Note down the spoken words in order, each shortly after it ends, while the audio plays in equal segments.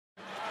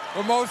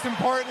But most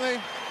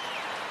importantly,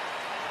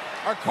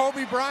 our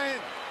Kobe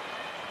Bryant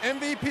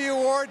MVP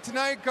award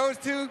tonight goes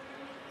to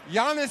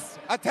Giannis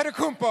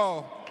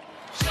Antetokounmpo.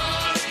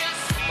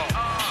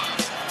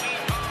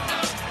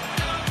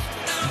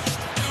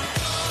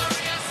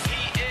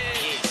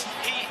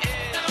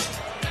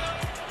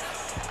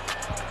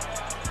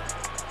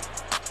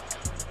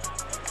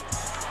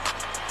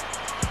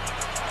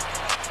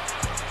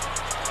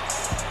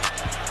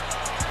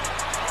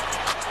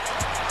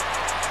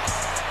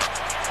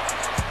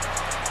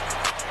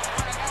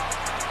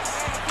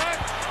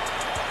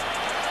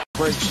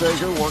 Craig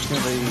Sager working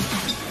the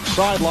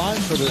sideline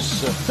for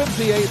this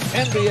 58th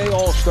NBA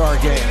All-Star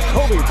game.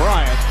 Kobe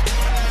Bryant.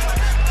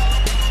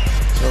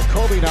 So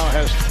Kobe now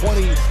has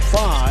 25.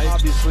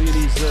 Obviously, and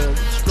he's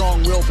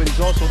strong-willed, but he's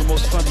also the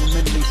most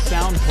fundamentally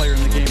sound player in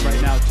the game right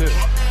now, too.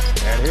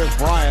 And here's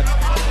Bryant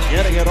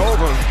getting it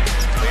over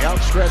the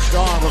outstretched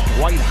arm of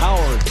Dwight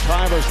Howard.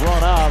 Time has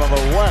run out, and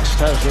the West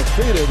has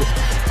defeated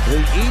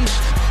the East.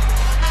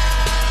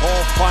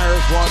 Paul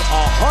fires one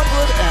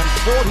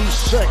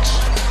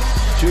 146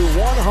 to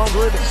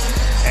 119.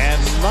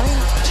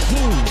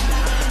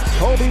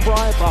 Kobe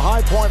Bryant, the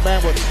high point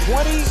man, with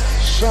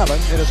 27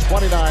 in his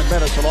 29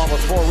 minutes, along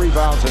with 4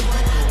 rebounds and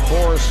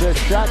 4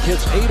 assists. Shaq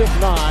hits 8 of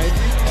 9,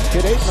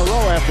 hit 8 in a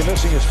row after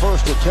missing his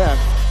first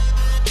attempt.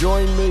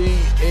 Join me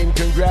in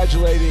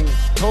congratulating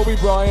Kobe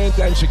Bryant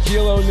and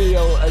Shaquille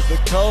O'Neal as the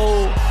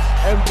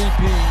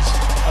co-MVPs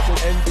of the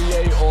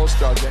NBA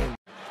All-Star Game.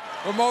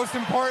 But most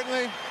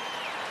importantly,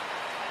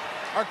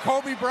 our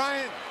Kobe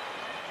Bryant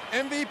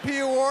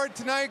MVP award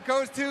tonight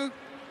goes to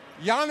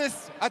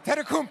Giannis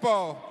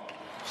Antetokounmpo.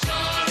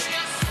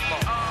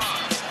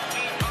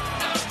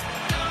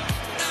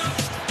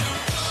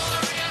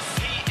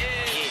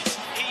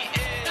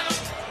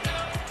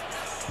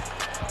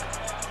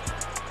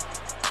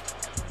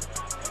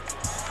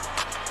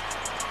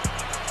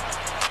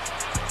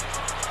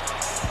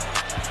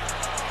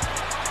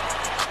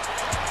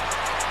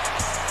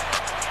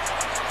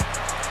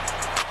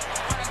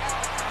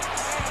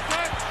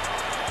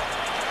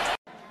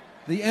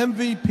 The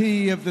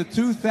MVP of the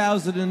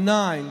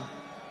 2009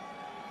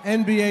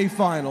 NBA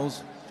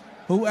Finals,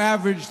 who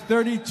averaged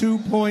 32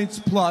 points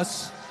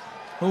plus,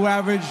 who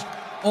averaged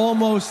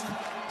almost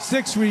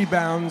 6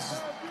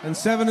 rebounds and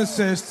 7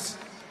 assists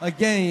a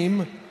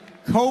game,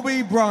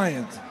 Kobe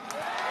Bryant.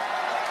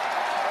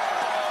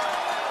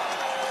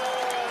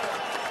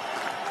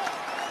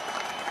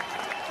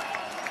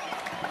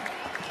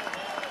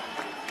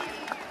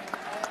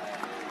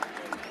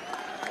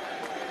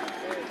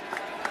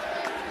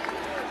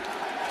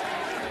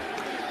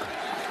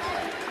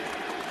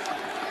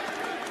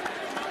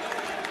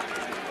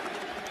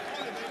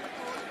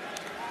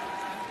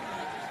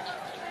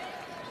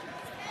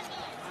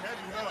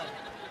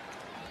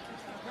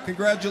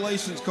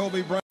 Congratulations,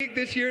 Kobe Bryant.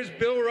 This year's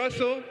Bill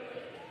Russell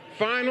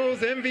Finals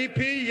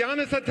MVP,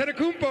 Giannis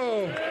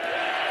Antetokounmpo.